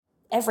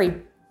every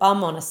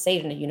bum on a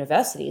seat in a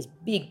university is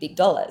big, big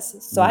dollars.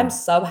 So I'm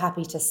so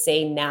happy to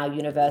see now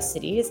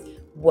universities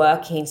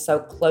working so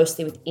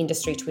closely with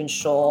industry to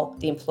ensure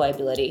the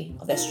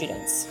employability of their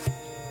students.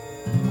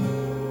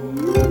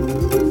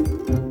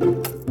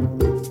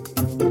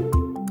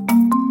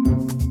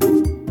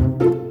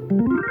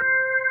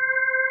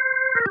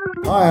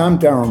 Hi, I'm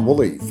Darren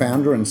Woolley,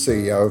 founder and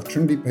CEO of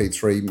Trinity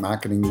P3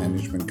 Marketing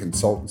Management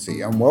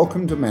Consultancy, and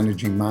welcome to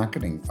Managing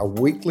Marketing, a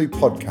weekly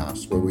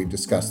podcast where we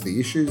discuss the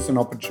issues and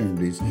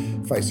opportunities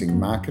facing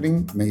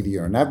marketing,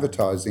 media and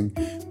advertising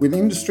with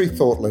industry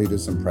thought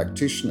leaders and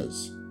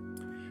practitioners.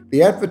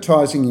 The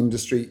advertising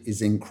industry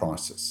is in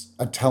crisis,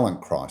 a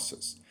talent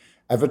crisis.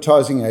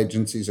 Advertising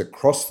agencies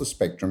across the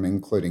spectrum,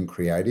 including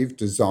creative,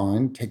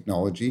 design,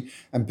 technology,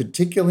 and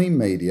particularly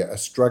media, are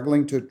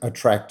struggling to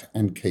attract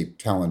and keep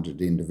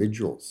talented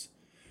individuals.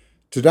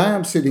 Today,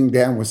 I'm sitting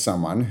down with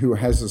someone who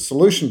has a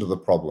solution to the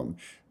problem,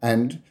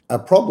 and a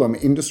problem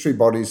industry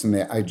bodies and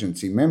their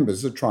agency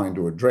members are trying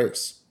to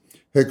address.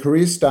 Her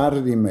career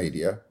started in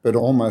media, but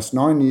almost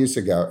 9 years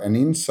ago, an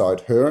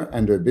insight her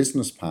and her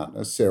business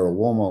partner, Sarah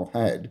Wormald,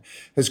 had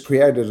has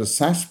created a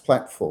SaaS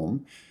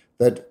platform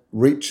that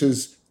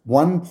reaches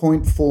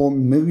 1.4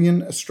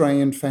 million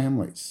Australian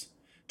families.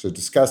 To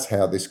discuss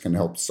how this can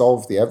help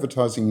solve the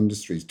advertising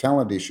industry's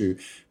talent issue,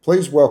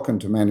 please welcome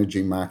to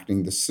Managing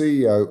Marketing the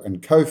CEO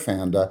and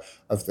co-founder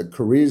of the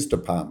Careers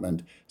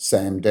Department,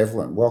 Sam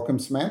Devlin. Welcome,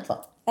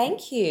 Samantha.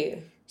 Thank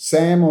you.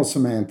 Sam or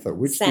Samantha?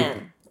 Which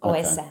Sam.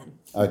 Always Okay. Sam.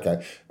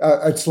 Okay.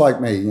 It's like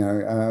me,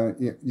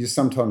 you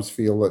sometimes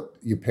feel that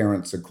your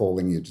parents are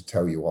calling you to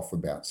tell you off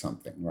about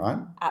something, right?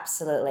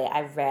 Absolutely.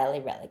 I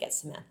rarely get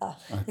Samantha.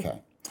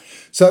 Okay.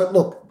 So,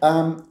 look,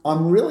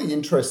 I'm really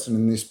interested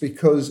in this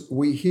because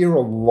we hear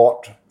a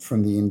lot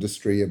from the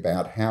industry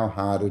about how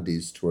hard it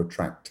is to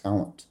attract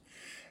talent.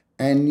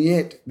 And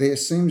yet there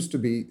seems to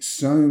be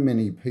so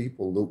many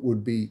people that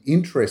would be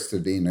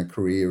interested in a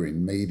career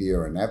in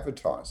media and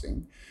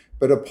advertising,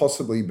 but are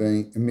possibly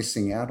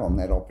missing out on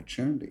that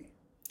opportunity.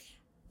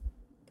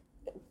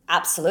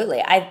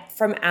 Absolutely.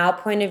 From our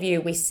point of view,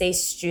 we see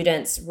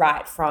students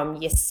right from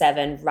year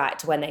 7 right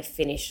to when they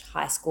finish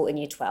high school in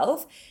year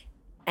 12.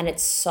 And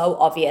it's so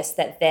obvious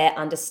that their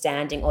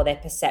understanding or their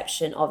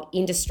perception of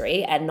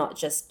industry, and not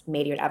just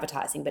media and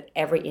advertising, but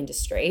every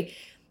industry,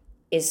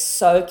 is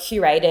so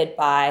curated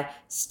by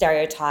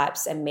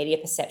stereotypes and media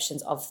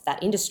perceptions of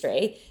that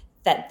industry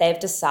that they've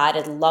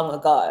decided long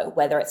ago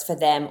whether it's for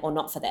them or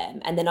not for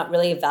them. And they're not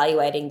really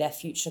evaluating their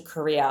future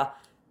career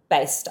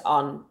based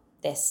on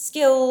their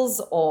skills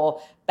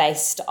or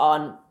based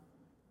on,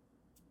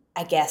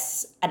 I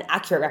guess, an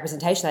accurate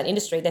representation of that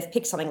industry. They've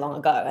picked something long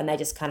ago and they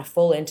just kind of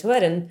fall into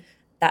it, and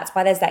that's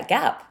why there's that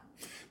gap.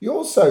 You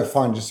also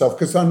find yourself,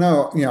 because I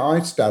know,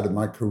 I started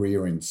my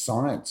career in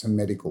science and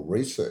medical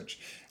research,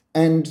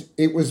 and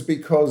it was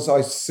because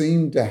I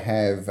seemed to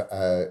have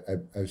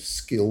a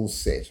skill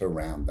set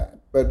around that,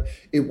 but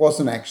it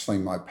wasn't actually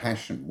my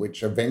passion,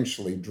 which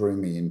eventually drew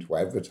me into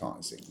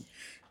advertising.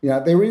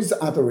 There is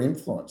other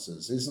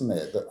influences, isn't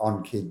there, that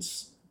on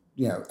kids,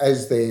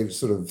 as they're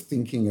sort of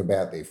thinking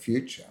about their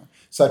future,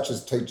 such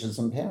as teachers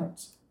and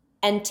parents.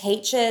 And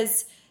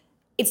teachers,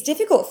 it's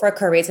difficult for a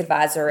careers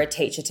advisor or a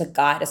teacher to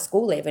guide a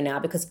school leaver now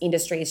because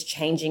industry is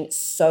changing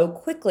so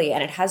quickly,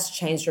 and it has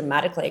changed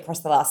dramatically across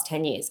the last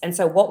 10 years. And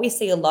so what we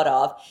see a lot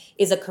of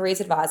is a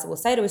careers advisor will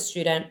say to a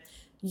student,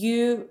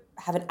 you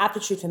have an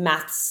aptitude for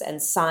maths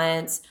and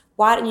science,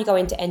 why don't you go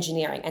into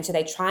engineering? And so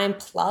they try and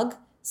plug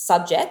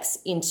subjects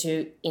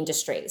into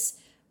industries.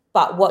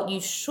 But what you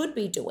should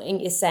be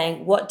doing is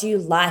saying, what do you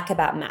like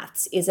about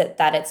maths? Is it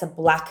that it's a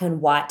black and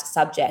white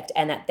subject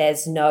and that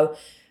there's no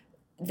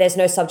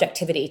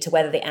subjectivity to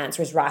whether the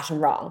answer is right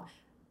and wrong?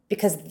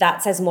 Because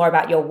that says more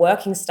about your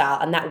working style,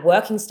 and that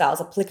working style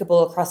is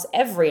applicable across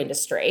every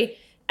industry.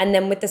 And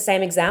then with the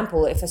same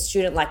example, if a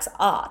student likes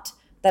art,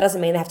 that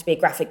doesn't mean they have to be a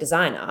graphic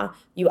designer.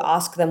 You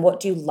ask them, what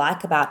do you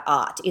like about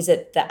art? Is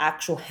it the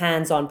actual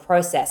hands-on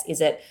process?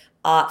 Is it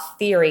art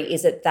theory?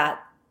 Is it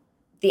that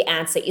the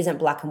answer isn't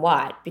black and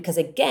white? Because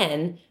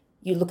again,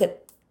 you look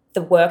at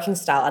the working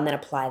style and then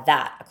apply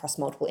that across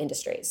multiple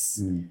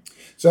industries.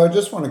 So I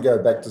just want to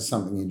go back to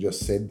something you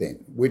just said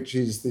then, which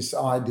is this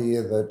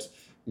idea that,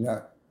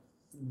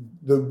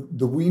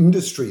 the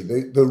industry,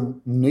 the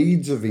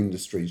needs of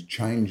industry is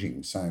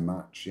changing so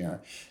much,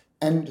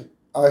 And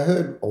I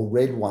heard or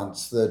read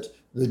once that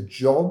the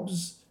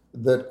jobs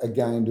that are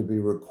going to be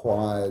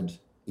required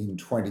in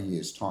 20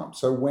 years' time,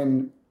 so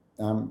when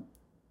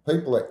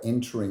people are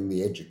entering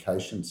the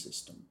education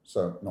system,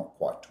 so not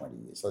quite 20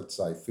 years, let's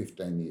say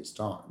 15 years'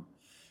 time,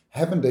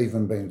 haven't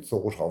even been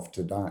thought of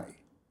today.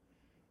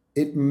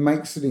 It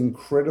makes it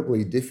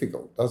incredibly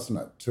difficult, doesn't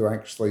it, to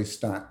actually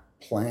start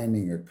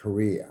planning a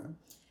career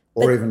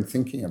or even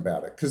thinking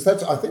about it. Because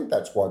I think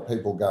that's why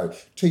people go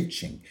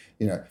teaching,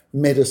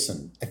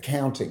 medicine,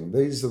 accounting.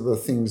 These are the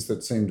things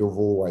that seem to have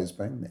always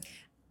been there.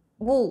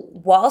 Well,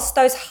 whilst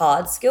those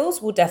hard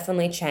skills will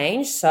definitely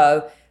change,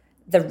 so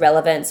the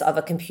relevance of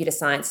a computer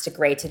science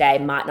degree today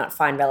might not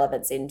find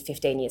relevance in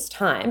 15 years'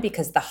 time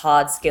because the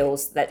hard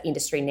skills that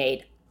industry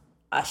need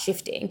are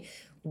shifting.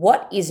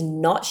 What is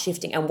not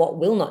shifting and what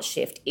will not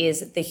shift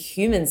is the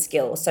human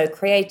skills. So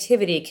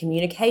creativity,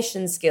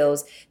 communication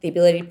skills, the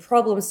ability to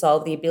problem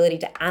solve, the ability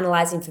to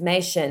analyze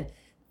information.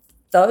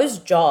 Those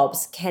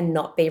jobs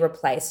cannot be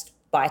replaced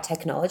by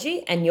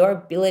technology, and your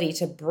ability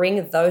to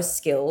bring those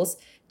skills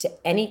to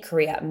any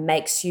career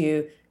makes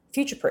you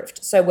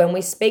future-proofed. So when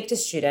we speak to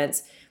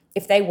students,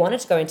 if they wanted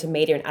to go into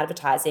media and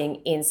advertising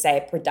in, say,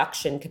 a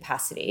production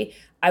capacity,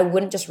 I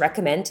wouldn't just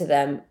recommend to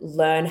them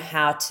learn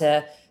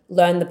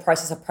the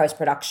process of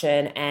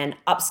post-production and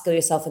upskill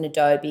yourself in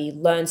Adobe,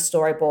 learn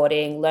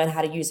storyboarding, learn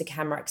how to use a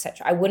camera,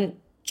 etc. I wouldn't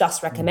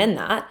just recommend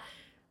that.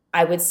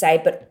 I would say,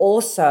 but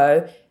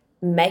also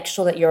make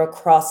sure that you're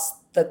across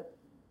the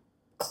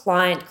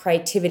client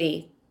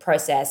creativity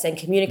process and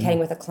communicating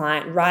with a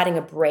client, writing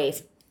a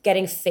brief,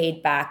 getting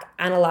feedback,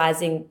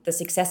 analyzing the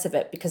success of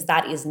it, because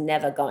that is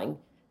never going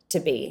to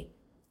be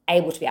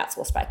able to be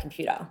outsourced by a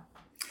computer.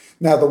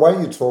 Now, the way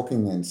you're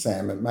talking then,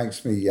 Sam, it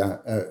makes me,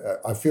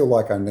 I feel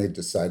like I need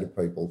to say to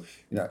people,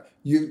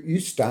 you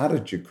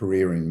started your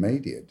career in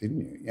media,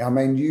 didn't you? I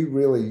mean, you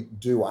really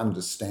do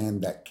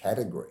understand that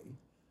category.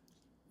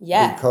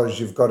 Yeah. Because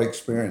you've got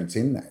experience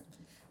in that.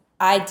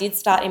 I did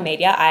start in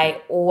media.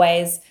 I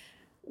always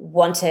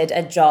wanted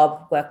a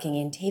job working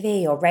in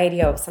TV or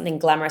radio or something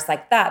glamorous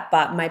like that.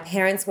 But my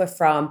parents were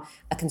from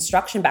a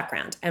construction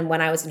background. And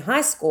when I was in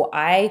high school,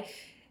 I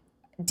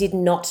did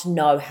not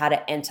know how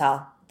to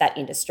enter that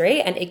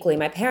industry. And equally,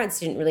 my parents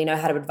didn't really know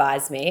how to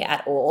advise me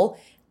at all.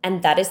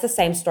 And that is the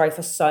same story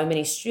for so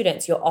many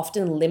students. You're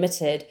often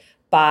limited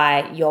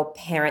by your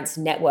parents'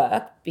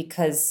 network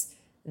because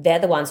they're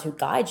the ones who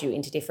guide you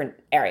into different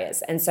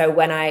areas. And so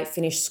when I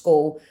finished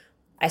school,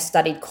 I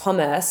studied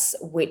commerce,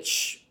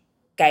 which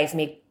gave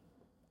me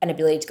an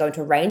ability to go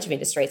into a range of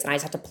industries, and I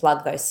just had to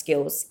plug those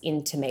skills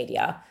into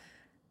media.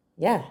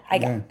 I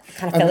kind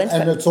of fell into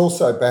it. And it's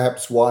also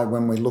perhaps why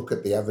when we look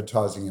at the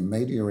advertising and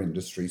media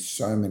industry,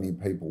 so many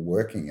people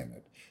working in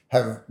it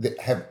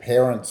have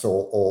parents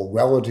or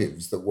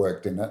relatives that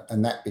worked in it,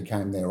 and that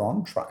became their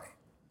entree.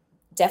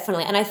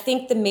 Definitely. And I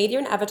think the media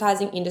and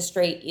advertising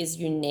industry is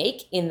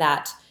unique in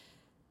that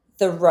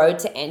the road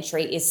to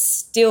entry is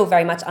still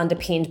very much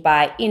underpinned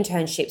by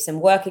internships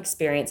and work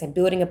experience and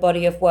building a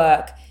body of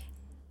work.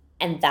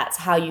 And that's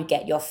how you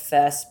get your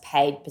first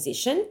paid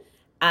position.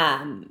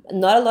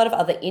 Not a lot of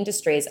other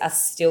industries are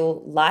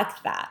still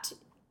like that,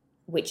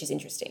 which is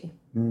interesting.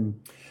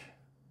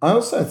 I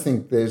also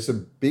think there's a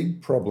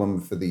big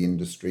problem for the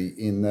industry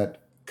in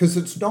that, because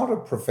it's not a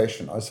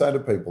profession. I say to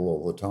people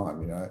all the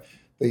time,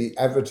 the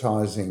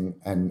advertising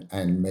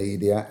and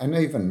media and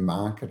even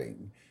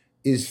marketing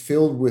is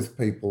filled with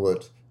people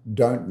that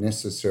don't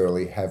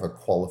necessarily have a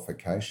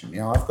qualification.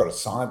 I've got a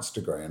science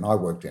degree and I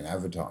worked in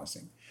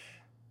advertising.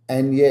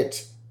 And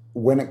yet,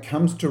 when it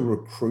comes to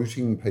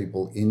recruiting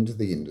people into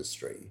the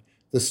industry,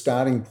 the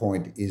starting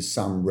point is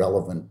some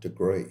relevant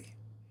degree.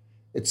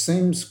 It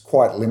seems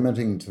quite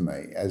limiting to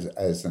me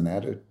as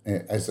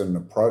an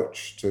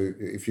approach to,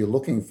 if you're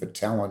looking for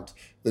talent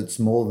that's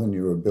more than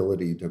your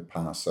ability to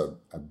pass a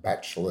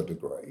bachelor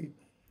degree.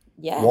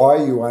 Yeah. Why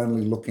are you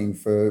only looking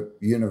for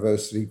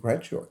university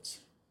graduates?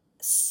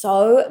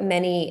 So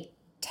many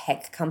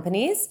tech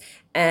companies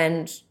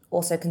and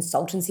also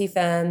consultancy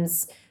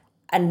firms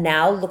are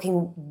now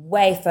looking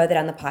way further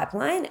down the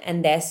pipeline,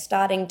 and they're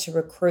starting to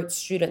recruit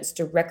students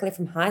directly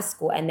from high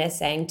school, and they're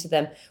saying to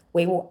them,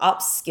 we will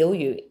upskill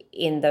you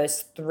in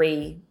those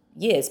 3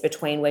 years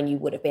between when you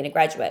would have been a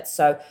graduate.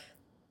 So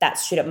that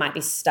student might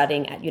be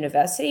studying at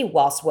university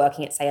whilst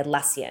working at, say,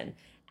 Atlassian,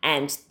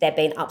 and they're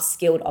being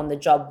upskilled on the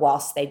job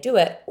whilst they do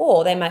it,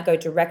 or they might go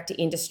direct to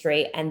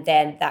industry and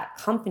then that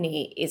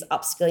company is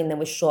upskilling them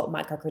with short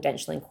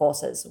micro-credentialing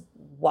courses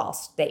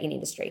whilst they're in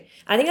industry.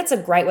 And I think that's a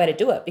great way to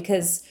do it,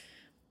 because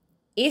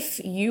if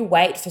you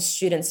wait for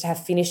students to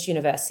have finished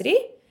university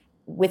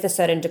with a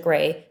certain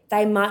degree,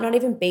 they might not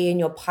even be in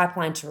your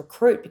pipeline to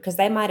recruit because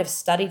they might have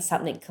studied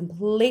something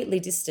completely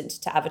distant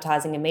to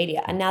advertising and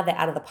media, and now they're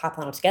out of the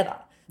pipeline altogether.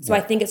 So I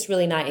think it's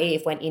really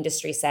naive when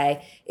industry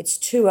say it's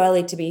too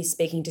early to be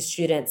speaking to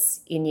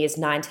students in years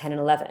 9, 10, and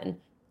 11.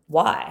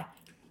 Why?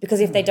 Because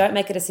if they don't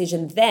make a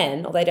decision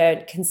then, or they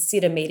don't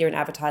consider media and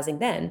advertising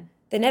then,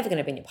 they're never going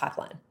to be in your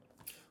pipeline.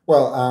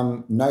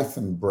 Well,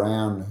 Nathan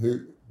Brown,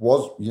 who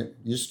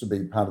used to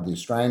be part of the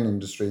Australian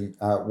industry,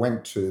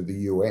 went to the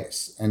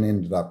US and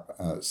ended up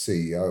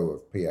CEO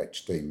of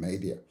PhD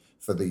Media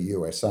for the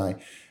USA.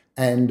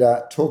 And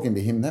talking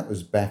to him, that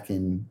was back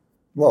in,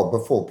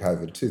 before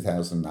COVID,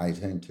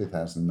 2018,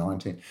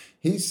 2019.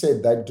 He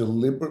said they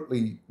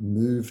deliberately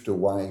moved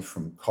away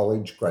from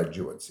college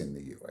graduates in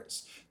the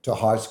US to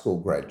high school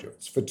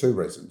graduates for 2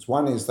 reasons.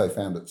 One is they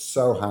found it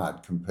so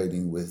hard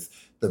competing with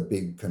the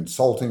big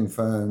consulting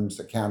firms,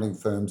 accounting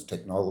firms,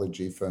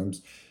 technology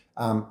firms,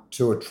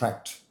 to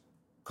attract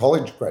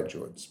college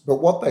graduates. But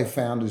what they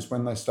found is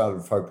when they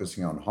started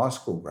focusing on high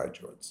school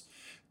graduates,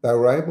 they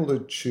were able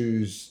to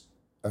choose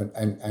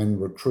and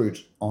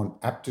recruit on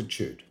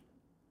aptitude.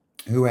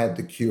 who had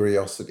the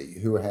curiosity,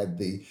 who had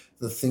the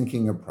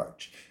thinking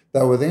approach.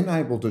 They were then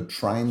able to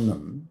train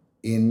them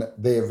in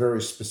their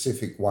very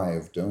specific way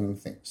of doing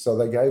things. So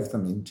they gave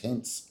them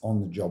intense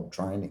on-the-job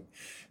training.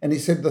 And he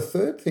said the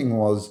third thing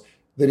was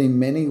that in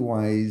many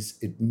ways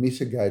it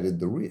mitigated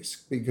the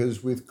risk,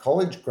 because with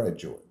college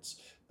graduates,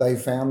 they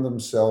found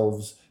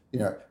themselves,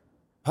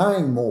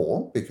 paying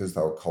more because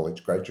they were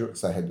college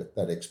graduates, they had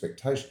that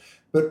expectation,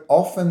 but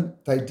often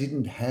they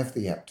didn't have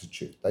the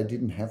aptitude, they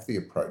didn't have the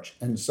approach.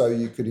 And so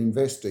you could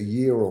invest a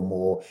year or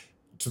more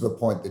to the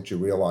point that you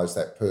realise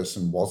that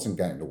person wasn't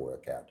going to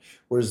work out.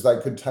 Whereas they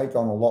could take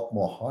on a lot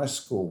more high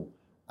school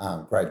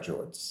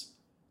graduates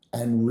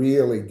and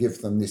really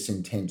give them this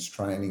intense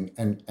training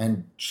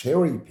and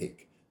cherry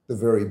pick the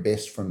very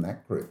best from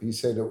that group. He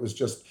said it was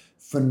just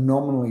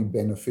phenomenally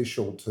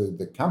beneficial to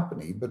the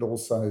company, but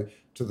also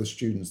to the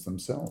students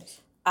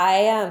themselves.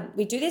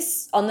 We do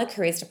this on the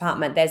careers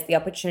department. There's the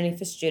opportunity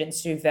for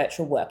students to do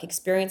virtual work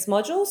experience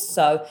modules.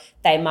 So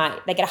they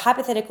get a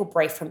hypothetical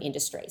brief from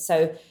industry.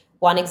 So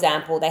one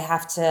example, they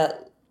have to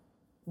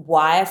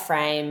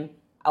wireframe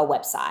a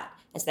website.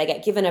 And so they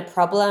get given a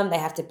problem, they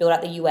have to build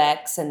out the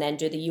UX and then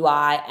do the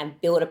UI and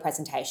build a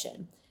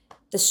presentation.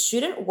 The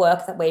student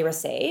work that we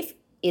receive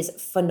is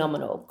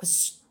phenomenal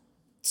because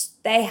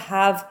they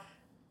have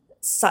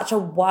such a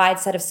wide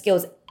set of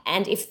skills.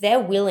 And if they're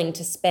willing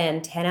to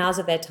spend 10 hours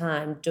of their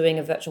time doing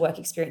a virtual work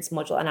experience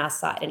module on our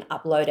site and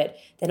upload it,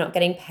 they're not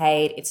getting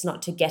paid. It's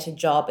not to get a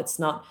job. It's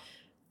not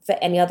for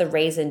any other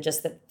reason,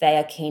 just that they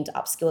are keen to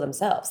upskill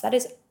themselves. That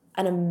is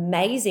an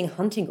amazing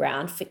hunting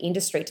ground for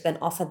industry to then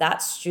offer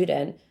that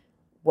student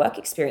work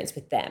experience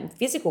with them,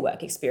 physical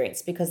work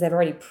experience, because they've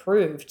already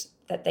proved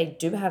that they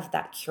do have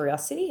that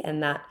curiosity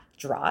and that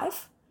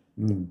drive.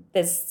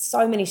 There's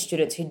so many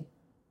students who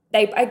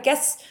they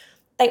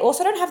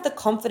also don't have the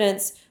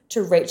confidence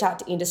to reach out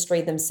to industry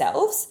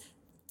themselves.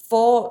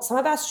 For some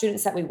of our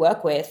students that we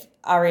work with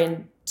are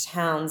in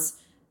towns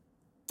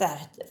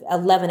that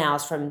 11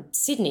 hours from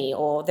Sydney,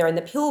 or they're in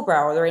the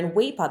Pilbara, or they're in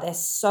Weipa. They're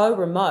so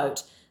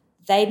remote.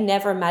 They'd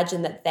never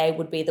imagined that they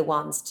would be the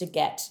ones to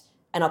get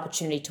an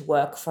opportunity to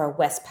work for a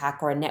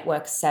Westpac or a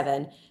Network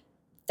 7.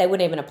 They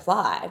wouldn't even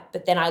apply.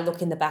 But then I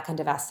look in the back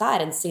end of our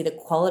site and see the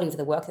quality of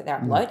the work that they're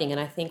uploading. And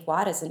I think,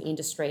 why doesn't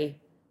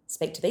industry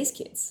speak to these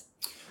kids?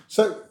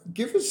 So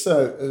give us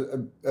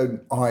an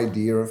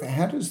idea of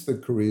how does the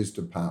careers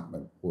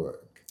department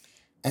work,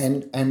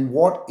 and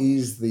what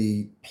is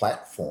the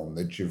platform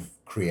that you've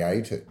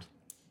created?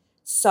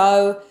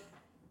 So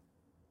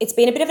it's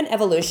been a bit of an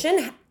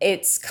evolution.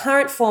 Its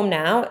current form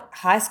now,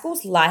 high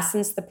schools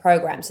license the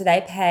program. So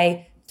they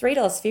pay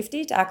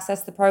 $3.50 to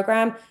access the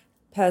program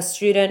per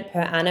student per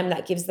annum.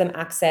 That gives them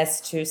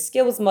access to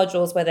skills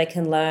modules where they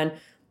can learn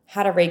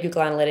how to read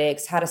Google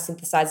Analytics, how to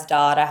synthesize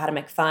data, how to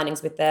make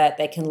findings with it.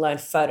 They can learn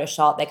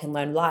Photoshop, they can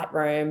learn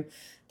Lightroom,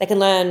 they can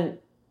learn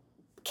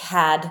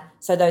CAD,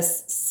 so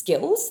those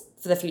skills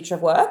for the future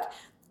of work.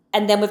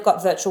 And then we've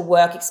got virtual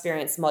work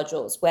experience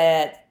modules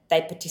where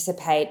they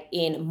participate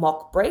in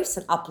mock briefs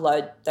and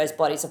upload those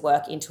bodies of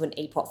work into an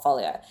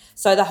e-portfolio.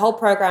 So the whole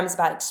program is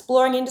about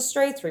exploring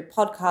industry through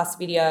podcasts,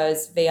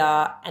 videos,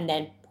 VR, and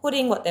then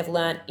putting what they've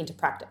learned into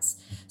practice.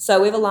 So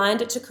we've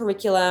aligned it to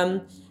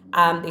curriculum,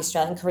 the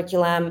Australian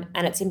curriculum,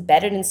 and it's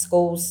embedded in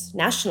schools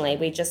nationally.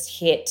 We just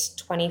hit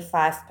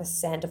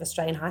 25% of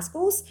Australian high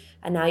schools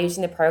are now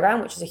using the program,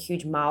 which is a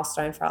huge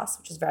milestone for us,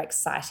 which is very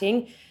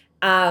exciting.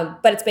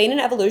 But it's been an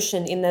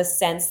evolution in the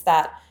sense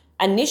that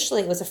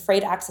initially it was a free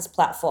to access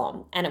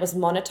platform and it was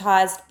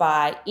monetized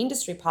by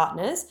industry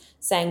partners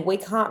saying, we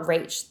can't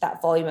reach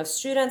that volume of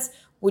students.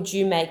 Would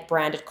you make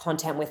branded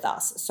content with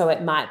us? So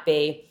it might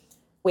be,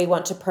 we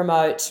want to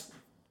promote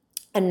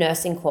a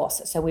nursing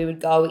course. So we would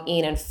go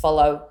in and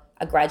follow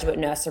a graduate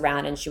nurse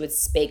around and she would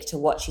speak to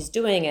what she's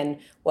doing and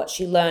what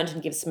she learned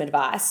and give some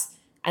advice,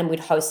 and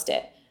we'd host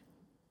it.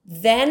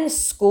 Then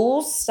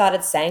schools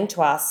started saying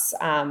to us,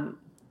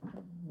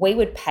 we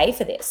would pay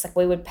for this. Like,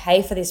 we would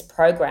pay for this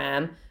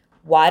program.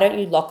 Why don't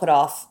you lock it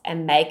off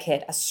and make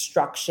it a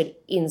structured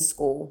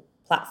in-school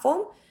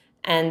platform?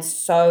 And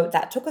so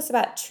that took us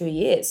about 2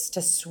 years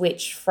to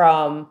switch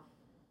from,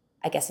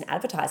 I guess, an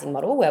advertising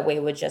model where we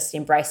were just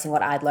embracing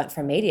what I'd learned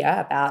from media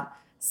about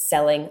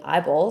selling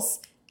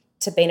eyeballs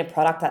to being a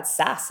product that's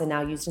SaaS and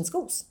now used in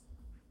schools.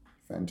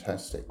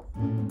 Fantastic.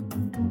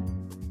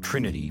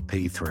 Trinity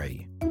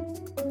P3.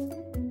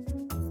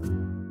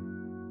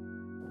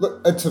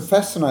 Look, it's a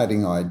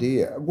fascinating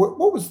idea. What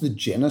was the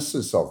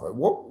genesis of it?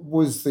 What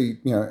was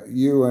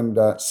you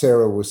and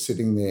Sarah were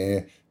sitting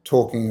there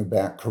talking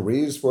about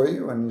careers, were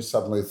you? And you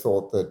suddenly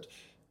thought that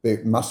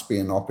there must be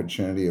an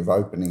opportunity of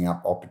opening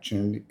up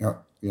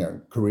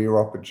career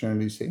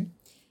opportunities here?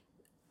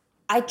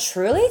 I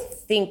truly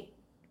think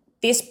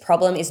this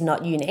problem is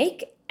not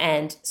unique,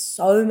 and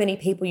so many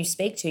people you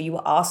speak to, you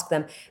will ask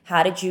them,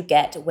 how did you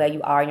get to where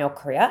you are in your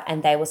career?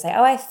 And they will say,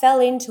 oh, I fell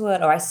into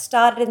it, or I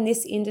started in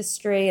this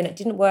industry and it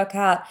didn't work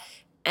out.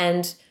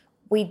 And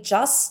we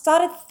just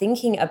started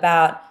thinking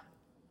about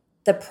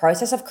the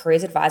process of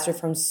careers advisory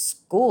from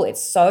school,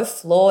 it's so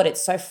flawed,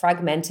 it's so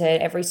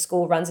fragmented. Every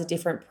school runs a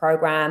different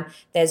program.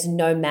 There's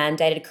no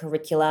mandated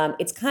curriculum.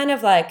 It's kind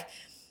of like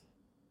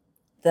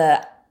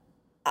the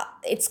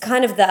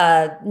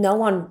no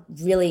one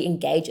really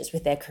engages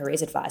with their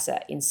careers advisor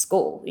in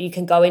school. You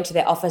can go into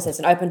their office, there's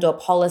an open door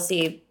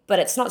policy, but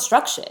it's not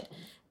structured.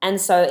 And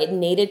so it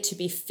needed to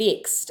be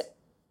fixed.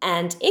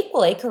 And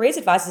equally, careers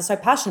advisors are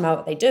so passionate about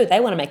what they do. They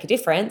want to make a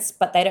difference,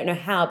 but they don't know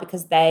how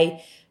because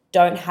they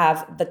don't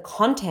have the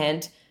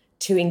content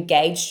to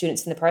engage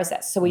students in the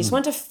process. So we just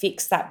want to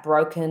fix that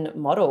broken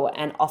model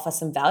and offer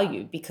some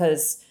value,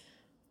 because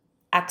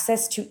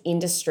access to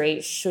industry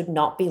should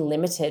not be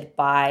limited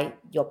by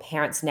your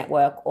parents'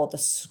 network or the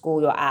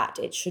school you're at.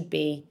 It should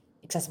be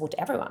accessible to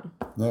everyone.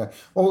 Yeah.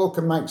 Well, look,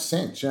 it makes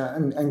sense. Yeah.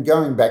 And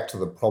going back to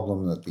the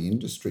problem that the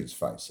industry's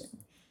facing,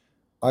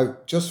 I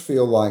just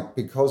feel like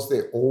because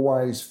they're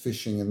always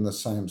fishing in the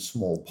same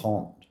small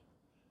pond,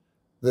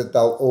 that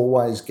they'll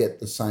always get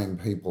the same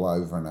people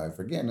over and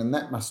over again. And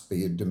that must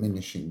be a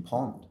diminishing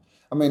pond.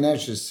 I mean,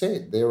 as you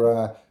said, there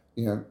are,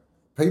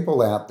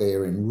 people out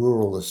there in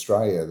rural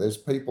Australia, there's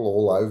people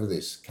all over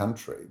this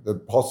country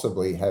that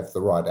possibly have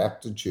the right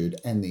aptitude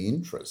and the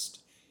interest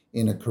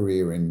in a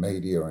career in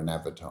media and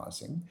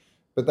advertising,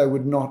 but they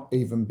would not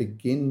even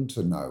begin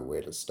to know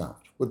where to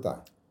start, would they?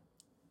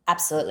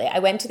 Absolutely. I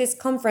went to this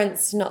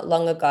conference not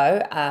long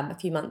ago, a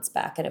few months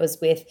back, and it was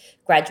with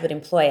graduate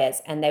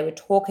employers, and they were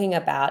talking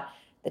about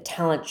the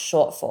talent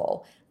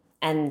shortfall.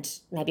 And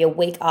maybe a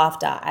week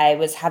after, I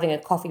was having a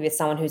coffee with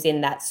someone who's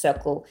in that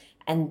circle,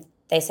 and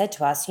they said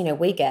to us,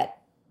 we get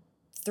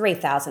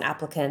 3,000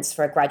 applicants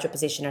for a graduate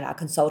position at our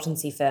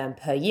consultancy firm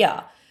per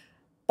year,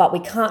 but we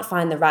can't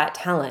find the right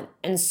talent.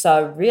 And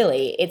so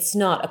really, it's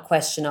not a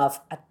question of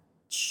a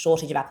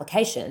shortage of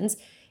applications.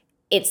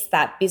 It's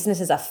that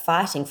businesses are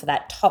fighting for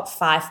that top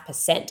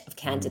 5% of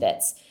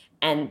candidates,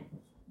 and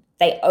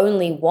they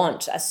only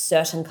want a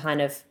certain kind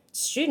of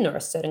student or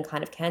a certain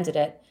kind of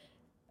candidate,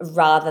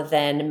 rather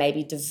than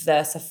maybe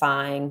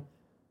diversifying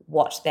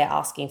what they're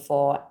asking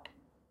for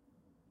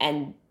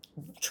and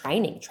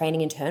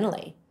training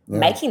internally,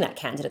 making that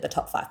candidate the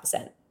top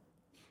 5%.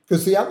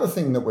 Because the other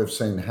thing that we've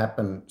seen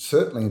happen,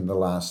 certainly in the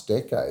last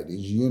decade,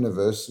 is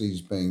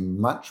universities being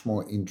much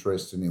more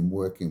interested in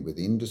working with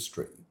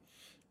industry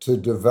to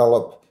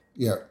develop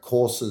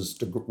courses,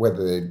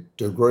 whether they're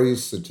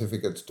degrees,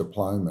 certificates,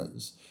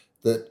 diplomas,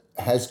 that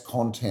has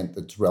content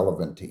that's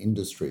relevant to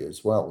industry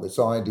as well. This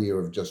idea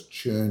of just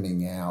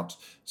churning out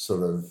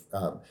sort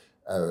of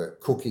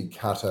cookie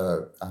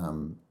cutter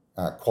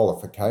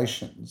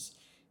qualifications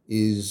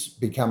is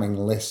becoming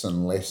less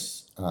and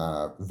less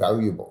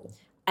valuable.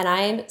 And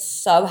I am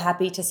so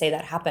happy to see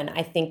that happen.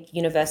 I think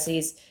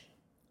universities,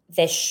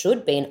 there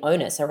should be an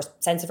onus or a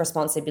sense of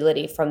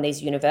responsibility from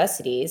these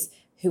universities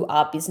who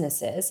are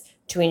businesses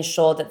to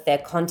ensure that their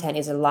content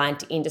is aligned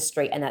to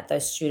industry and that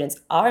those students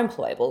are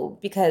employable.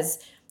 Because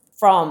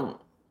from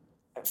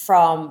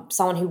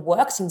someone who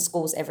works in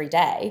schools every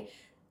day,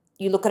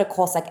 you look at a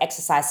course like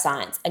exercise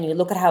science and you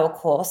look at how a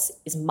course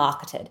is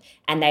marketed,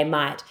 and they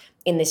might,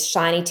 in this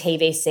shiny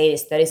TVC,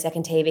 this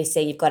 30-second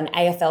TVC, you've got an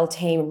AFL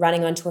team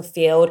running onto a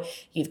field,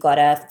 you've got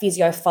a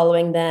physio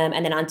following them,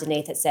 and then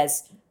underneath it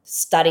says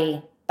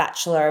study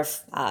Bachelor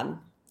of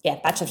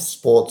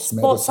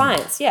Sports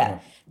Science, yeah.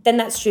 Then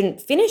that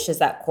student finishes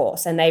that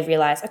course and they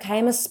realize, okay,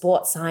 I'm a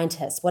sports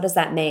scientist. What does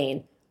that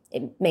mean?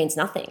 It means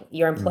nothing.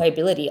 Your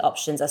employability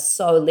options are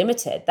so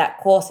limited. That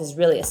course is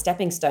really a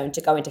stepping stone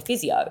to go into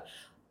physio.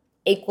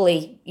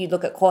 Equally, you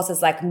look at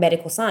courses like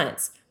medical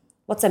science.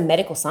 What's a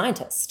medical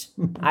scientist?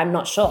 I'm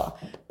not sure.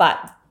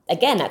 But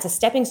again, that's a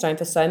stepping stone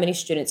for so many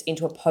students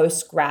into a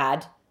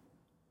post-grad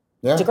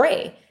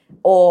degree.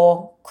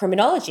 Or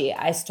criminology.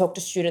 I talk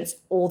to students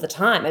all the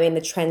time. I mean,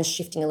 the trend's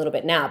shifting a little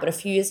bit now, but a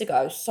few years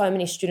ago, so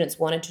many students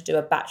wanted to do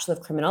a Bachelor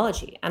of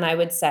Criminology. And I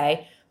would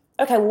say,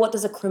 okay, well, what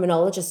does a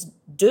criminologist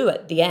do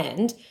at the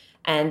end?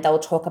 And they'll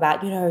talk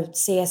about,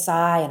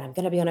 CSI, and I'm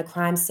going to be on a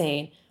crime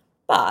scene.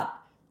 But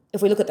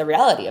if we look at the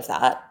reality of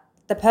that,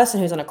 the person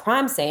who's on a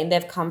crime scene,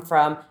 they've come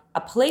from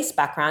a police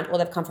background or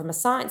they've come from a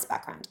science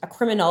background. A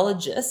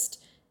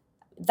criminologist,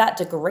 that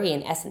degree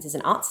in essence is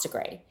an arts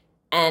degree.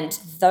 And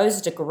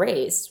those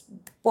degrees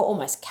were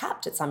almost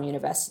capped at some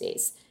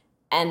universities.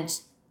 And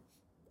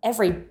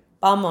every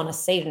bum on a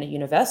seat in a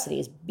university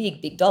is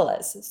big, big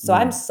dollars. So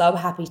I'm so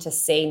happy to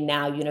see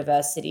now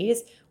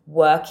universities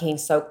working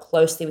so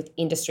closely with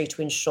industry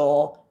to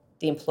ensure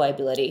the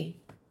employability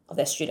of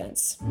their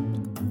students.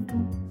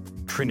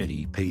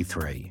 Trinity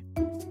P3.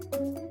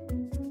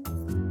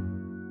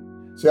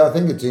 See, I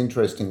think it's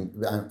interesting,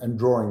 and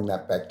drawing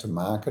that back to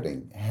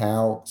marketing,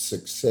 how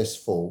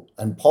successful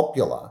and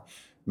popular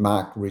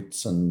Mark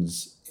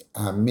Ritson's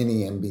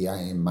mini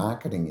MBA in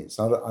marketing is.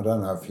 I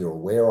don't know if you're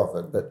aware of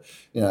it, but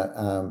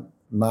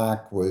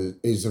Mark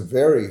is a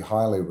very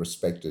highly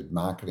respected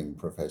marketing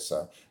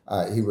professor.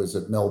 He was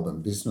at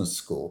Melbourne Business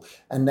School,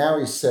 and now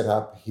he's set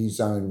up his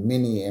own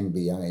mini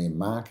MBA in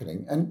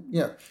marketing. And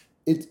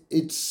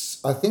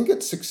I think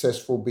it's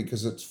successful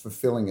because it's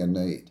fulfilling a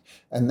need,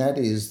 and that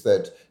is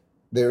that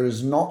there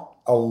is not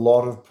a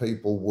lot of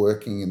people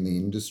working in the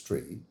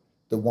industry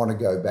that want to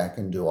go back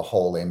and do a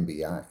whole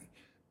MBA.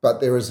 But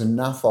there is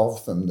enough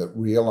of them that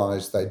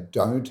realise they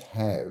don't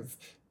have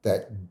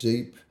that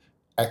deep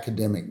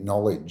academic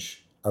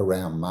knowledge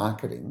around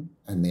marketing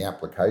and the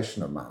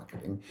application of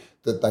marketing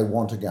that they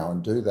want to go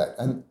and do that.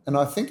 And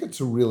I think it's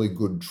a really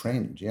good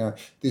trend.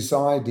 This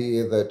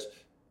idea that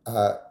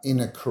in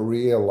a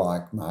career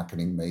like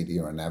marketing,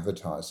 media and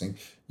advertising,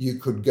 you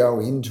could go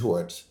into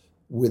it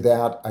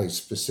without a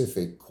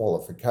specific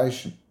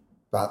qualification,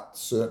 but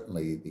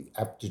certainly the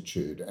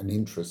aptitude and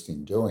interest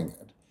in doing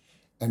it,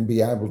 and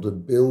be able to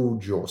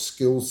build your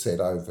skill set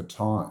over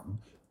time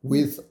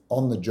with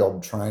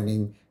on-the-job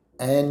training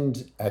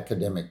and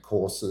academic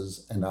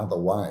courses and other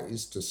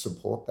ways to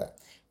support that.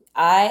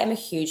 I am a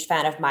huge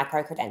fan of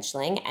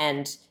micro-credentialing,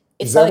 and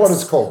is that what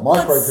it's called?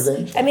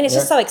 Micro-credentialing? I mean, it's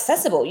just so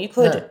accessible.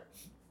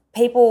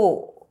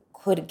 People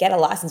could get a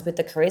license with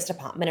the careers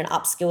department and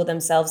upskill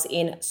themselves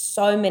in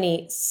so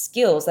many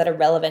skills that are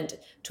relevant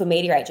to a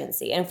media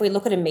agency. And if we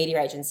look at a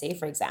media agency,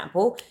 for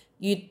example,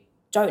 you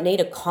don't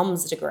need a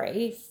comms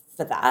degree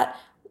for that.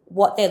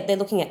 What they're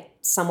looking at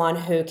someone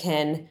who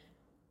can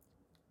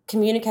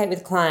communicate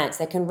with clients,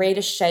 they can read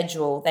a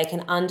schedule, they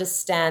can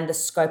understand the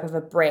scope of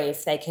a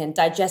brief, they can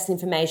digest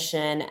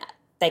information,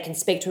 they can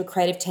speak to a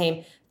creative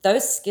team.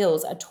 Those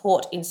skills are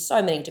taught in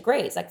so many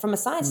degrees. Like from a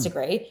science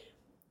degree,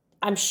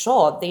 I'm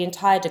sure the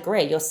entire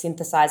degree you're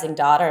synthesizing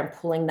data and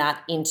pulling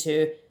that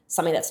into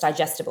something that's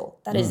digestible.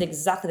 That is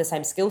exactly the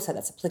same skill set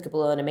that's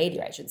applicable in a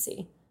media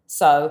agency.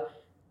 So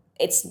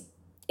it's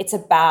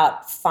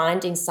about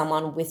finding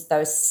someone with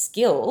those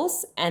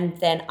skills and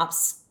then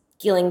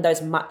upskilling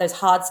those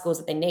hard skills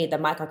that they need, the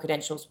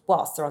micro-credentials,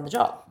 whilst they're on the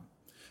job.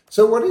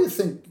 So what do you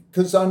think?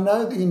 Because I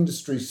know the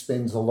industry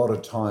spends a lot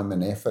of time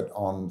and effort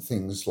on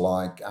things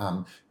like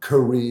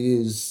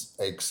careers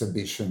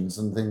exhibitions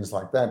and things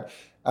like that.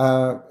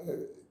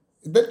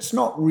 That's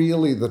not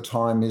really the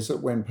time, is it,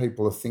 when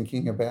people are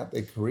thinking about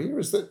their career?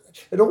 Is that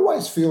it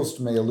always feels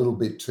to me a little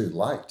bit too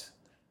late.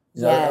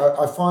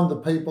 I find the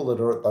people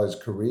that are at those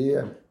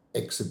career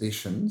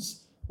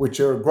exhibitions, which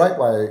are a great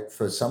way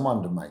for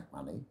someone to make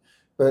money,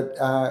 but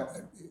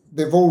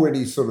they've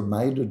already sort of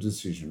made a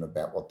decision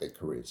about what their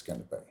career is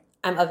going to be.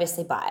 I'm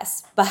obviously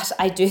biased, but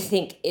I do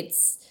think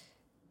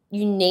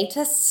you need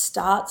to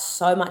start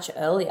so much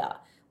earlier.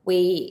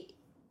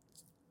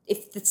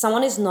 If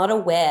someone is not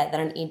aware that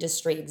an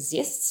industry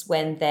exists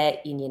when they're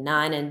in year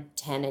 9 and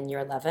 10 and year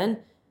 11,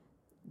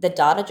 the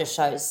data just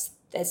shows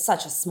there's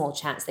such a small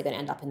chance they're going to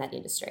end up in that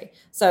industry.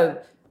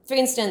 So, for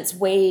instance, to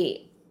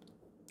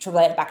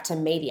relate it back to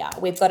media,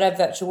 we've got a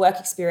virtual work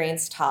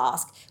experience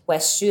task where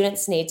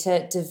students need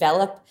to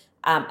develop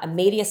a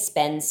media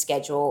spend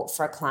schedule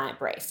for a client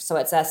brief. So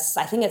I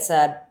think it's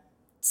a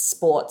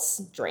sports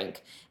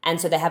drink. And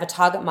so they have a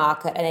target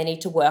market and they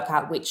need to work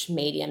out which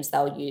mediums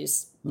they'll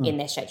use in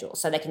their schedule.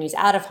 So they can use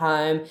out of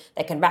home,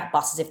 they can wrap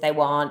buses if they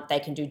want, they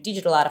can do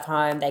digital out of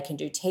home, they can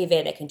do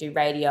TV, they can do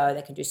radio,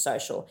 they can do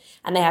social.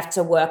 And they have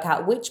to work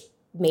out which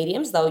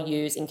mediums they'll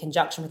use in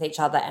conjunction with each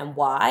other and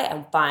why,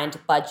 and find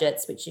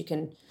budgets which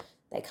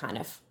they kind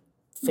of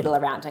fiddle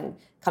around and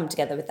come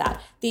together with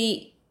that.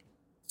 The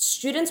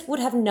students would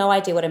have no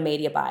idea what a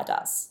media buyer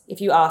does. If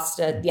you asked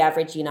the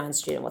average year 9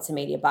 student what's a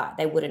media buyer,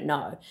 they wouldn't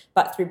know.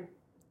 But through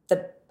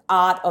the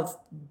art of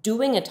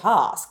doing a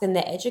task, then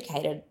they're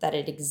educated that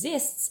it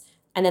exists,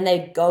 and then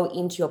they go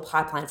into your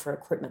pipeline for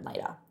recruitment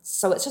later.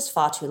 So it's just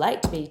far too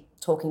late to be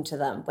talking to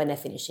them when they're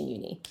finishing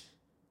uni.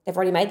 They've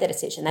already made their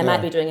decision. They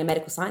might be doing a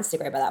medical science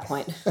degree by that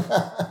point.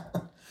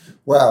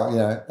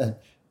 Well,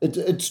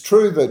 it's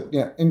true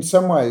that in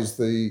some ways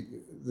the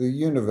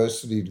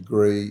university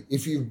degree,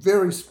 if you're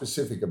very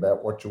specific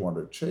about what you want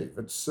to achieve,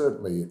 it's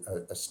certainly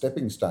a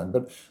stepping stone.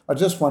 But I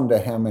just wonder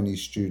how many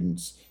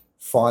students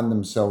find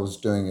themselves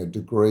doing a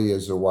degree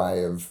as a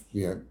way of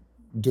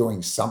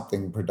doing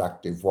something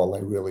productive while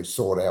they really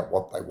sort out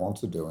what they want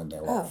to do in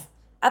their life.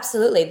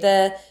 Absolutely.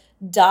 The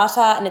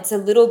data, and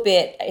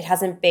it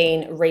hasn't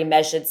been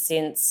remeasured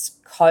since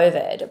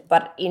COVID,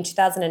 but in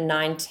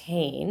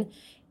 2019,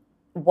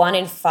 1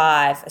 in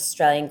 5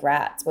 Australian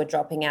grads were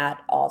dropping out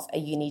of a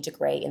uni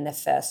degree in their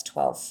first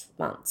 12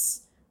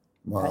 months.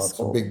 Wow, it's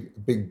a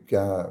big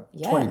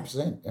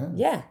 20%.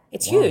 Yeah,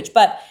 it's huge,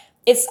 but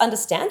it's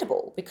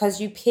understandable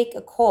because you pick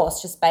a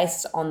course just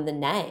based on the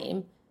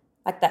name,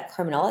 like that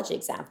criminology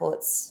example.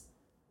 It's,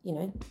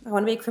 I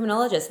want to be a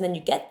criminologist, and then you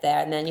get there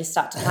and then you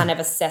start to kind of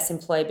assess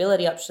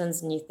employability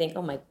options and you think,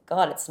 oh my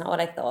God, it's not what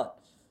I thought.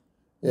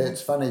 Yeah,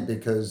 it's funny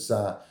because,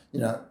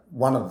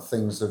 one of the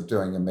things of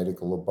doing a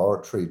medical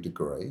laboratory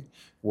degree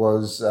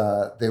was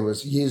there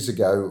was years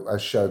ago a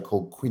show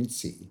called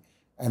Quincy,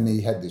 and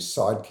he had this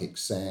sidekick,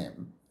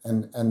 Sam,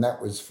 and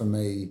that was for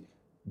me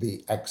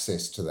the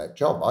access to that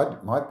job.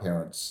 My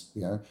parents,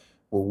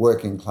 were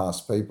working class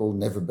people,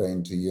 never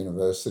been to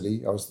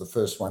university. I was the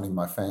first one in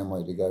my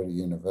family to go to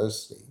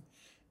university.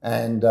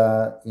 And,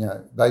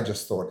 they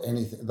just thought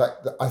anything.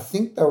 I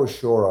think they were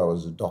sure I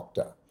was a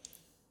doctor.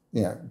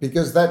 Yeah,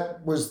 because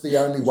that was the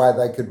only way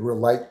they could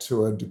relate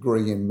to a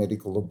degree in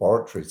medical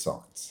laboratory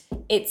science.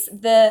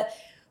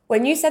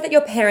 When you said that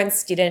your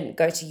parents didn't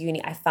go to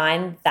uni, I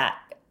find that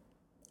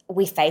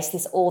we face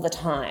this all the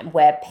time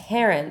where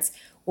parents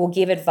will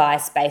give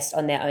advice based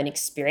on their own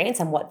experience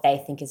and what they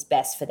think is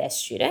best for their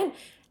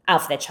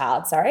for their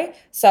child, sorry.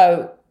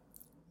 So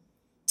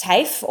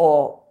TAFE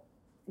or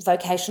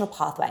vocational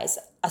pathways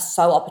are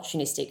so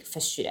opportunistic for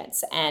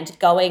students and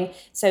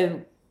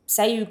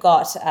say you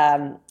got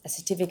a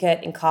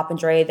certificate in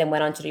carpentry, then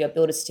went on to do your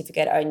builder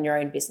certificate, own your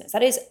own business.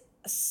 That is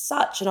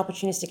such an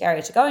opportunistic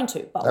area to go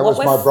into. But that was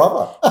my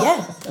brother.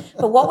 Yeah.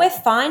 But what we're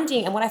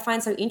finding and what I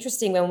find so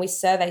interesting when we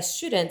survey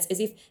students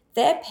is if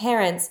their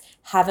parents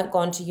haven't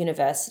gone to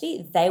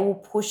university, they will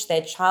push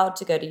their child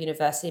to go to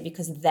university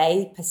because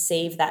they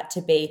perceive that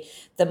to be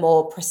the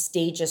more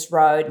prestigious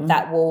road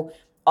that will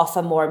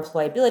offer more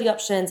employability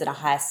options and a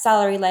higher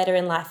salary later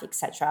in life,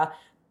 etc.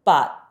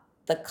 But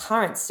the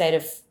current state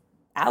of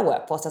our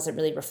workforce doesn't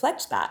really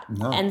reflect that.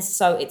 No. And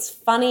so it's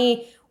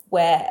funny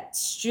where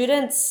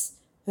students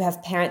who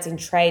have parents in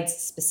trades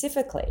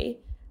specifically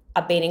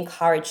are being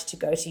encouraged to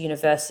go to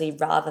university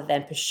rather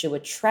than pursue a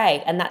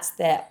trade. And that's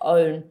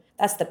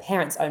the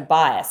parents' own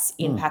bias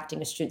impacting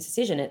a student's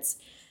decision.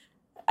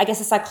 I guess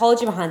the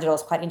psychology behind it all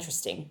is quite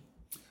interesting.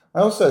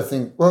 I also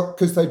think, well,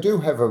 because they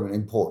do have an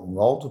important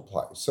role to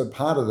play. So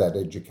part of that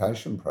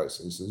education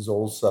process is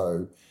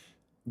also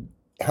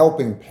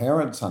helping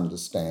parents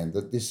understand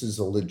that this is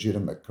a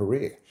legitimate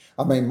career.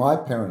 I mean, my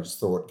parents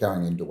thought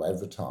going into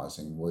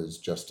advertising was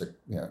just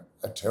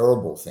a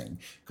terrible thing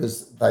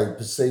because they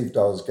perceived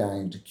I was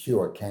going to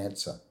cure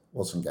cancer.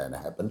 Wasn't going to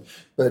happen.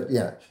 But,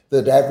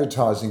 that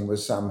advertising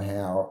was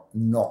somehow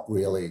not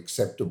really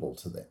acceptable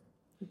to them.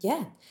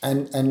 Yeah.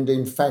 And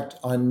in fact,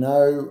 I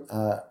know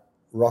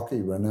Rocky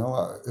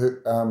Ranello,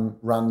 who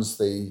runs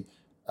the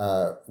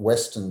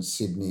Western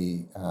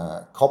Sydney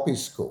Copy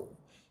School,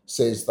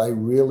 says they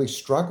really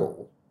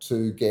struggle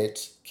to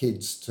get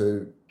kids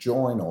to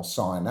join or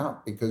sign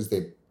up because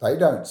they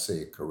don't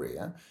see a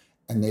career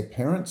and their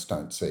parents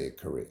don't see a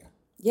career.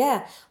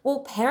 Yeah.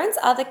 Well, parents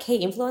are the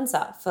key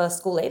influencer for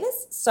school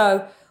leavers.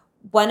 So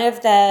one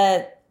of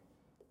the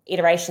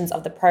iterations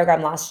of the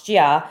program last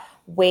year,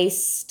 we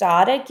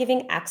started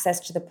giving access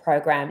to the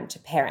program to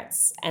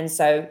parents. And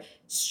so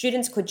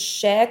students could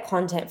share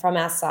content from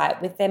our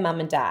site with their mum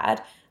and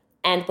dad.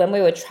 And when we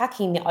were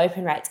tracking the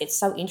open rates, it's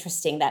so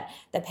interesting that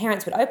the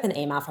parents would open the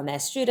email from their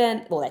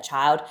student or their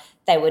child.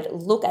 They would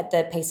look at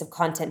the piece of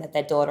content that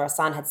their daughter or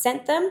son had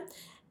sent them.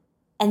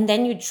 And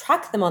then you'd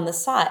track them on the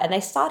site and they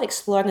start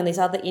exploring in these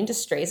other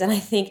industries. And I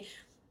think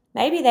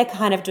maybe they're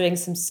kind of doing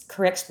some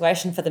career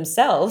exploration for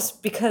themselves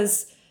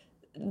because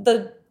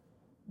the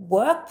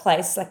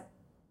workplace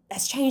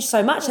has changed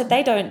so much that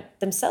they don't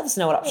themselves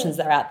know what options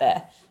are out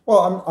there.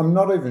 Well, I'm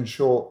not even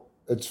sure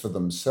it's for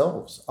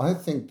themselves. I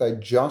think they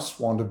just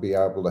want to be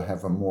able to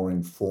have a more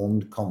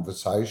informed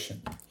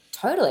conversation.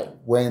 Totally.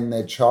 When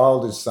their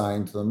child is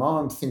saying to them,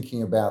 I'm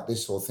thinking about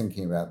this or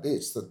thinking about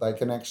this, that they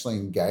can actually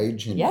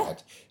engage in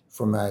that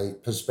from a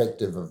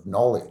perspective of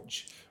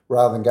knowledge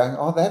rather than going,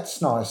 oh,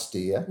 that's nice,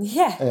 dear.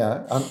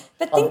 Yeah.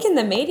 But think in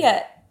the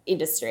media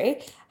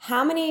industry,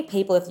 how many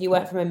people, if you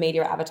weren't from a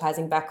media or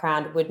advertising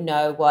background, would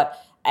know what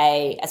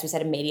as we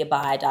said, a media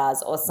buyer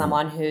does, or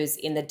someone who's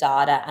in the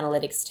data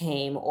analytics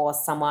team, or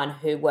someone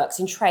who works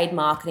in trade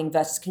marketing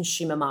versus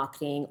consumer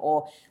marketing,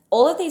 or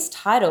all of these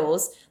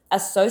titles are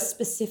so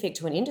specific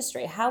to an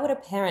industry. How would a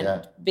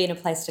parent be in a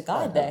place to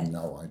guide there? I have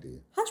no idea.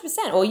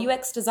 100%. Or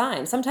UX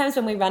design. Sometimes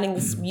when we're running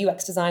this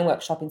UX design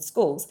workshop in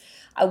schools,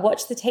 I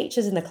watch the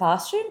teachers in the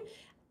classroom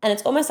and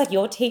it's almost like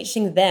you're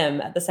teaching them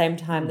at the same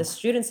time the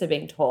students are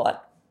being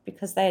taught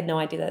because they had no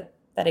idea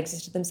that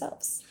existed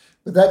themselves.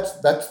 But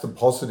that's the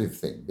positive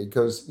thing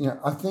because,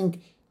 I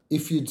think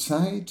if you'd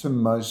say to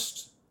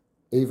most,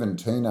 even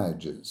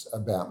teenagers,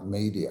 about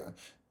media,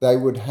 they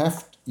would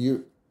have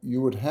you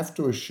would have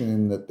to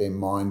assume that their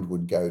mind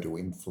would go to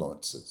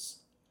influencers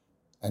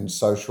and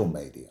social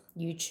media.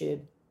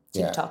 YouTube,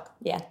 TikTok,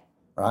 yeah.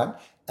 Right?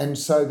 And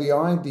so the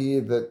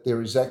idea that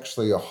there is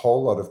actually a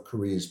whole lot of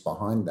careers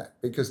behind that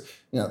because,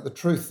 the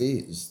truth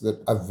is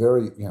that a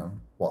very,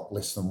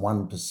 less than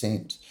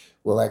 1%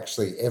 will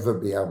actually ever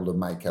be able to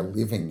make a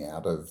living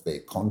out of their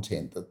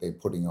content that they're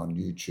putting on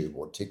YouTube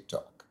or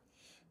TikTok.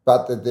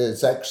 But that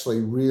there's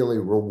actually really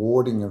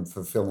rewarding and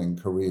fulfilling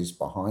careers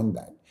behind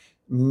that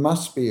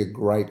must be a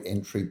great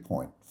entry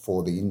point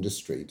for the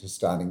industry to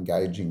start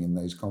engaging in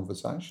these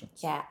conversations.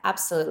 Yeah,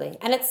 absolutely.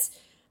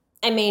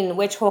 And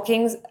we're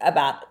talking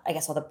about, I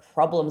guess, all the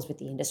problems with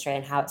the industry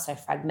and how it's so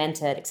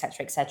fragmented, et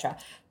cetera, et cetera.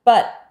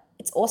 But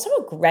it's also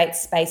a great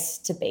space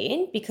to be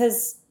in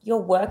because you're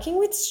working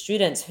with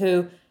students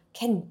who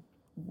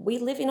we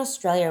live in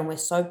Australia and we're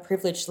so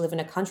privileged to live in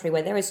a country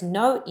where there is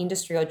no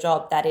industry or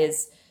job that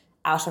is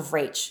out of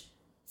reach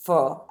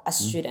for a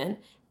student.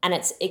 And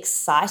it's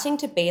exciting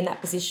to be in that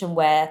position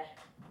where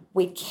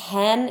we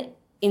can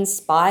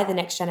inspire the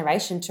next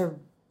generation to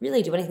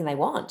really do anything they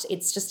want.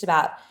 It's just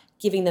about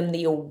giving them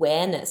the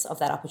awareness of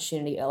that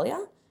opportunity earlier.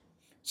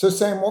 So,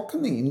 Sam, what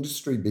can the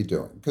industry be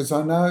doing? Because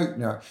I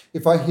know,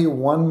 if I hear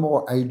one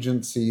more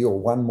agency or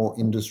one more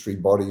industry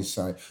body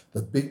say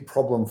the big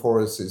problem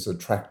for us is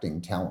attracting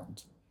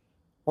talent,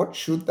 what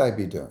should they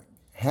be doing?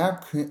 How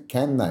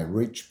can they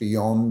reach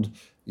beyond,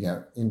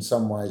 in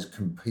some ways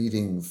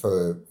competing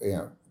for,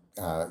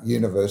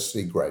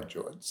 university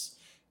graduates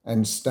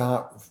and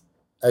start,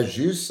 as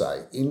you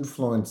say,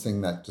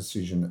 influencing that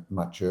decision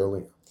much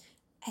earlier?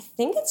 I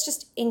think it's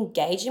just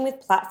engaging with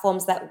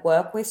platforms that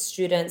work with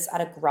students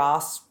at a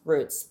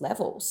grassroots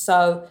level.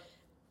 So,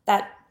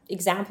 that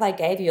example I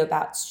gave you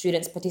about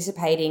students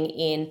participating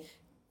in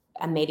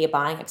a media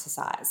buying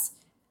exercise,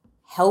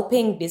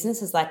 helping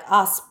businesses like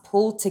us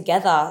pull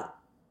together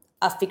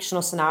a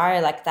fictional scenario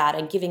like that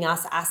and giving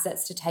us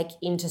assets to take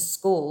into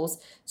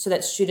schools so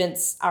that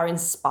students are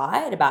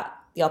inspired about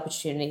the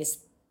opportunities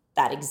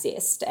that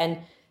exist and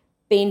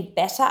being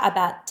better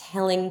about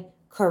telling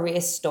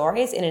career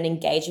stories in an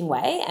engaging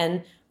way.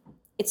 And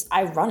it's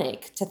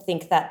ironic to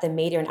think that the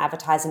media and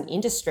advertising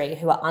industry,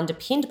 who are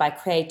underpinned by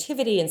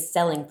creativity and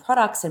selling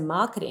products and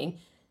marketing,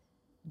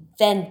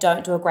 then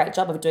don't do a great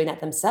job of doing that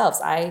themselves.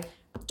 I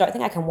don't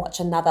think I can watch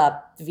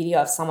another video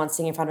of someone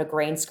sitting in front of a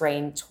green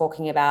screen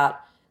talking about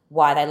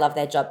why they love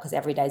their job because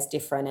every day is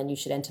different and you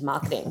should enter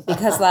marketing.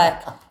 Because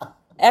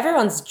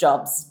everyone's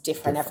job's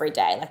different every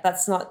day.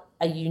 That's not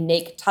a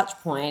unique touch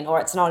point, or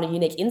it's not a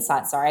unique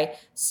insight, sorry.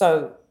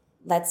 So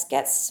let's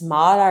get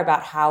smarter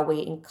about how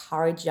we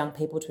encourage young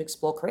people to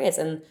explore careers.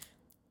 And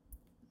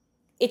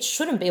it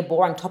shouldn't be a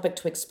boring topic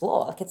to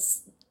explore.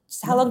 It's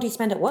just, how long do you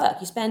spend at work?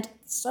 You spend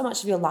so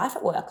much of your life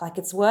at work.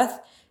 It's worth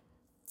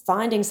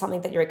finding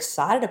something that you're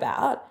excited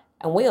about.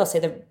 And we all see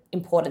the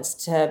importance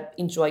to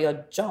enjoy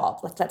your job.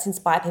 Let's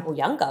inspire people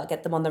younger,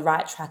 get them on the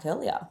right track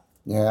earlier.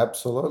 Yeah,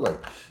 absolutely.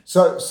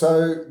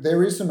 So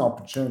there is an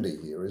opportunity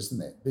here, isn't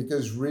there?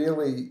 Because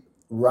really,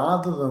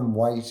 rather than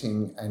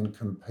waiting and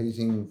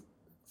competing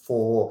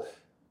for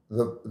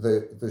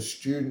the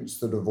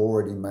students that have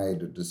already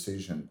made a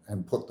decision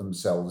and put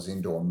themselves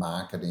into a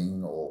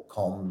marketing or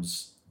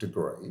comms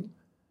degree,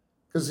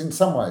 because in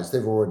some ways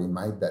they've already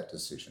made that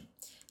decision.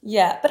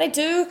 Yeah, but I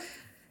do,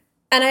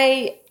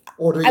 and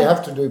Or do you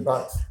have to do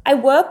both?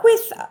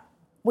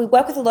 We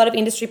work with a lot of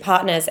industry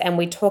partners, and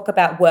we talk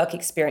about work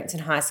experience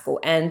in high school.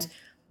 And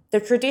the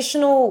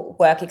traditional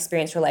work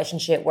experience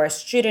relationship where a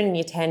student in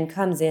year 10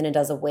 comes in and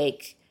does a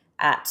week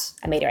at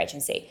a media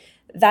agency,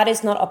 that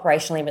is not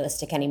operationally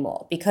realistic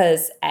anymore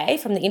because A,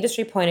 from the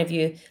industry point of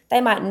view,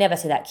 they might never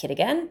see that kid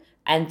again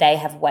and they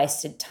have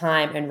wasted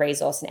time and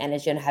resource and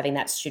energy on having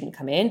that student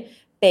come in.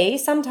 B,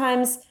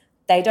 sometimes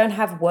they don't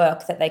have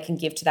work that they can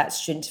give to that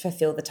student to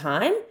fulfill the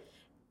time.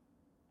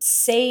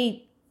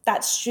 C,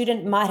 that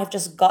student might have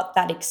just got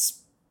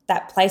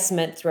that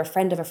placement through a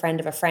friend of a friend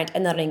of a friend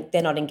and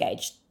they're not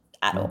engaged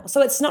at all.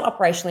 So it's not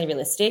operationally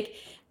realistic.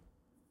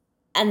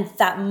 And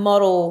that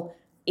model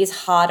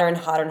is harder and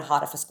harder and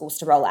harder for schools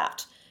to roll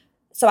out.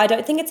 So I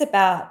think it's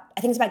about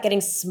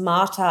getting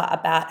smarter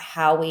about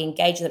how we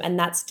engage them. And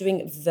that's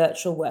doing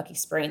virtual work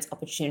experience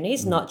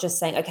opportunities, not just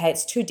saying, okay,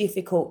 it's too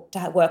difficult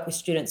to work with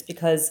students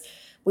because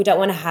we don't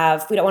want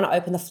to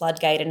open the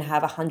floodgate and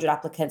have 100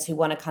 applicants who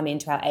want to come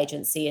into our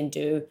agency and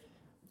do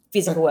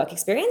physical work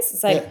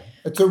experience.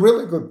 It's a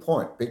really good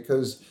point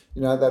because,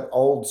 that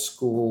old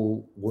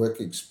school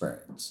work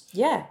experience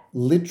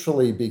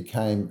literally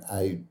became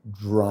a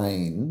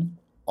drain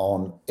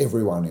on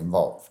everyone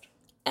involved.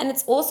 And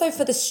it's also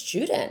for the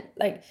student.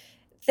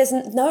 There's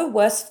no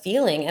worse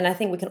feeling, and I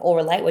think we can all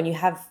relate when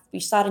you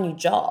start a new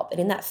job,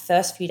 and in that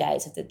first few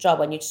days of the job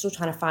when you're still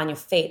trying to find your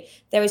feet,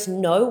 there is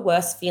no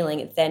worse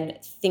feeling than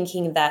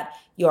thinking that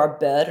you're a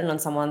burden on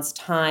someone's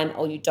time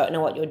or you don't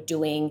know what you're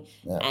doing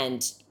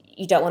and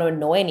you don't want to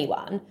annoy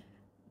anyone.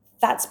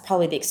 That's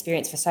probably the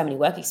experience for so many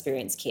work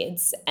experience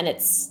kids, and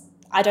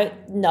I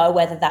don't know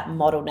whether that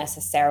model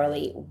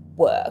necessarily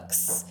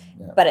works,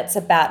 but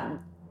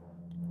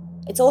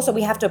it's also,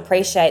 we have to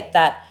appreciate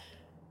that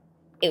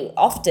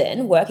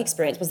often work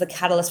experience was the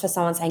catalyst for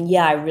someone saying,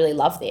 yeah, I really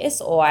love this,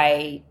 or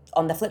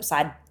on the flip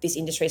side, this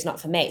industry is not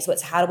for me. So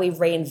it's how do we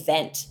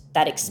reinvent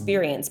that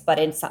experience, but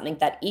in something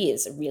that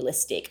is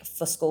realistic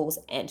for schools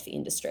and for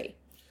industry.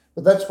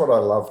 But that's what I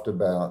loved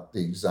about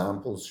the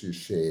examples you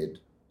shared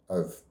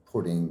of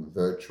putting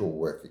virtual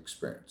work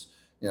experience,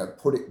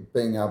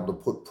 being able to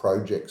put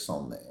projects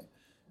on there.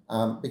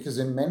 Because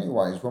in many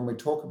ways, when we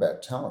talk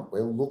about talent,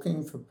 we're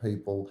looking for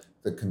people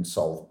that can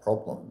solve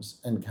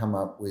problems and come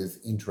up with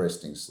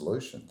interesting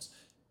solutions.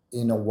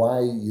 In a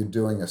way, you're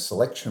doing a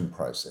selection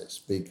process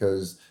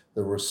because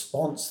the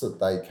response that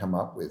they come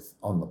up with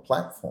on the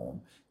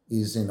platform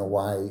is, in a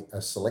way,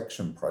 a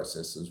selection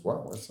process as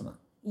well, isn't it?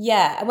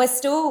 Yeah, and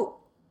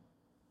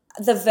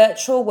the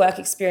virtual work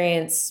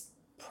experience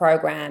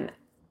program,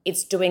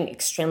 it's doing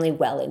extremely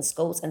well in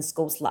schools and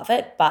schools love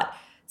it, but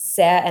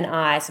Sarah and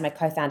I, so my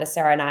co-founder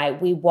Sarah and I,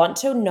 we want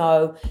to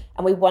know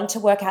and we want to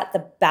work out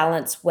the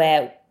balance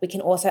where we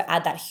can also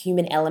add that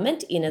human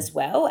element in as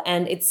well.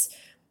 And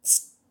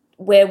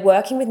we're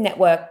working with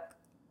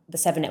the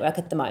Seven Network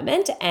at the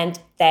moment, and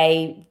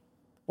they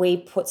we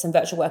put some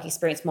virtual work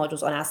experience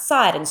modules on our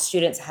site, and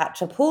students had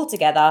to pull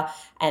together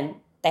and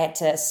they had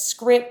to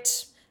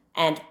script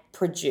and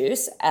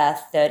produce a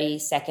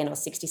 30-second or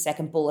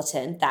 60-second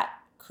bulletin that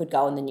could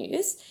go in the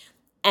news.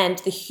 And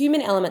the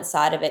human element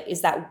side of it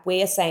is that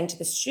we're saying to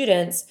the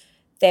students,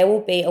 there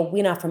will be a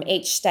winner from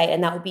each state,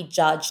 and that will be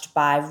judged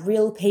by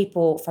real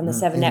people from the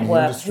Seven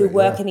Network who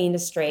work in the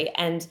industry.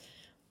 And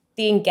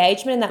the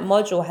engagement in that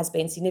module has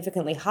been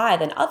significantly higher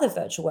than other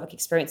virtual work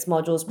experience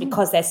modules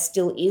because there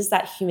still is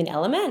that human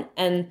element.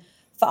 And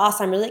for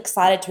us, I'm really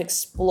excited to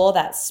explore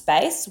that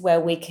space where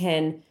we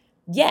can,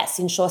 yes,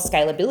 ensure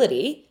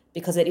scalability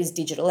because it is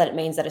digital, and it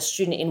means that a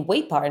student in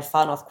Weipa in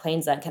Far North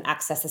Queensland can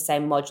access the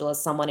same module as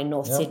someone in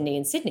North Sydney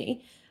in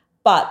Sydney.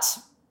 But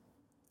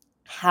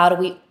how do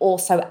we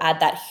also add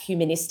that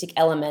humanistic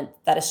element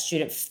that a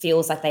student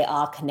feels like they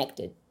are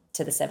connected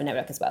to the Seven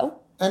Network as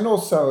well? And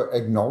also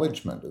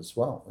acknowledgement as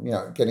well,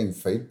 getting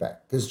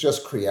feedback. Because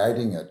just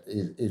creating it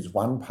is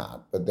one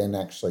part, but then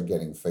actually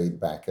getting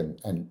feedback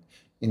and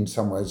in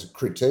some ways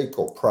critique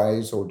or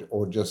praise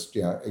or just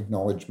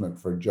acknowledgement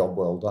for a job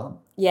well done.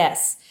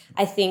 Yes.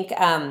 I think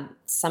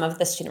some of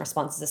the student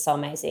responses are so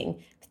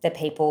amazing.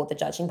 The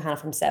judging panel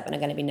from Seven are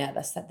going to be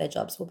nervous that their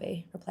jobs will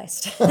be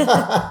replaced.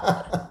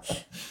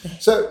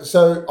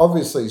 So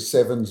obviously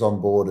Seven's on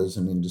board as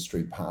an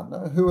industry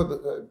partner. Who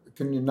are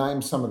can you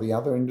name some of the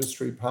other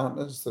industry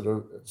partners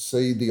that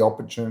see the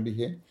opportunity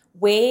here?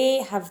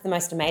 We have the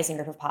most amazing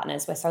group of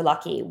partners. We're so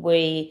lucky.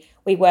 We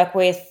work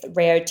with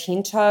Rio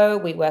Tinto.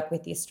 We work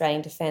with the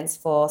Australian Defence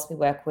Force. We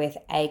work with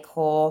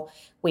ACOR.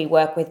 We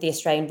work with the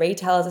Australian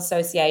Retailers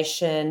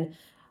Association.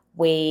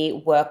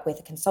 We work with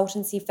a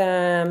consultancy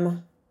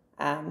firm,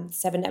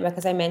 Seven Network,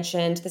 as I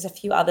mentioned. There's a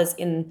few others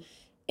in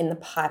the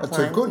pipeline. It's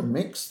a good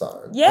mix,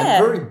 though. Yeah.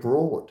 And very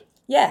broad.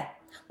 Yeah.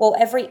 Well,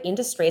 every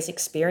industry is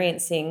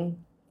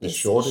experiencing the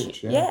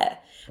shortage. Yeah.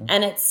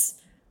 And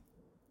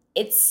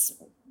it's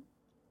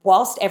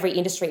whilst every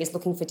industry is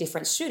looking for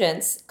different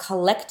students,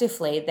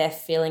 collectively they're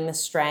feeling the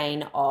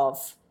strain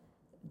of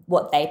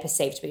what they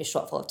perceive to be a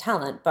shortfall of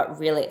talent, but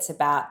really it's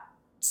about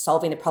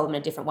solving the problem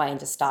in a different way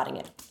and just starting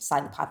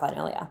the pipeline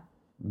earlier.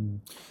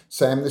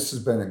 Sam, this has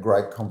been a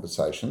great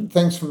conversation.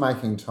 Thanks for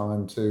making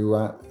time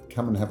to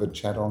come and have a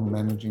chat on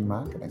managing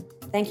marketing.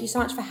 Thank you so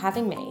much for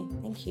having me.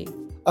 Thank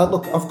you.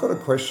 Look, I've got a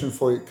question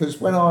for you, because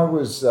when I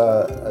was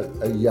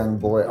a young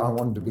boy, I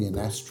wanted to be an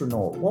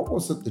astronaut. What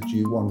was it that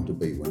you wanted to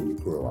be when you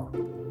grew up?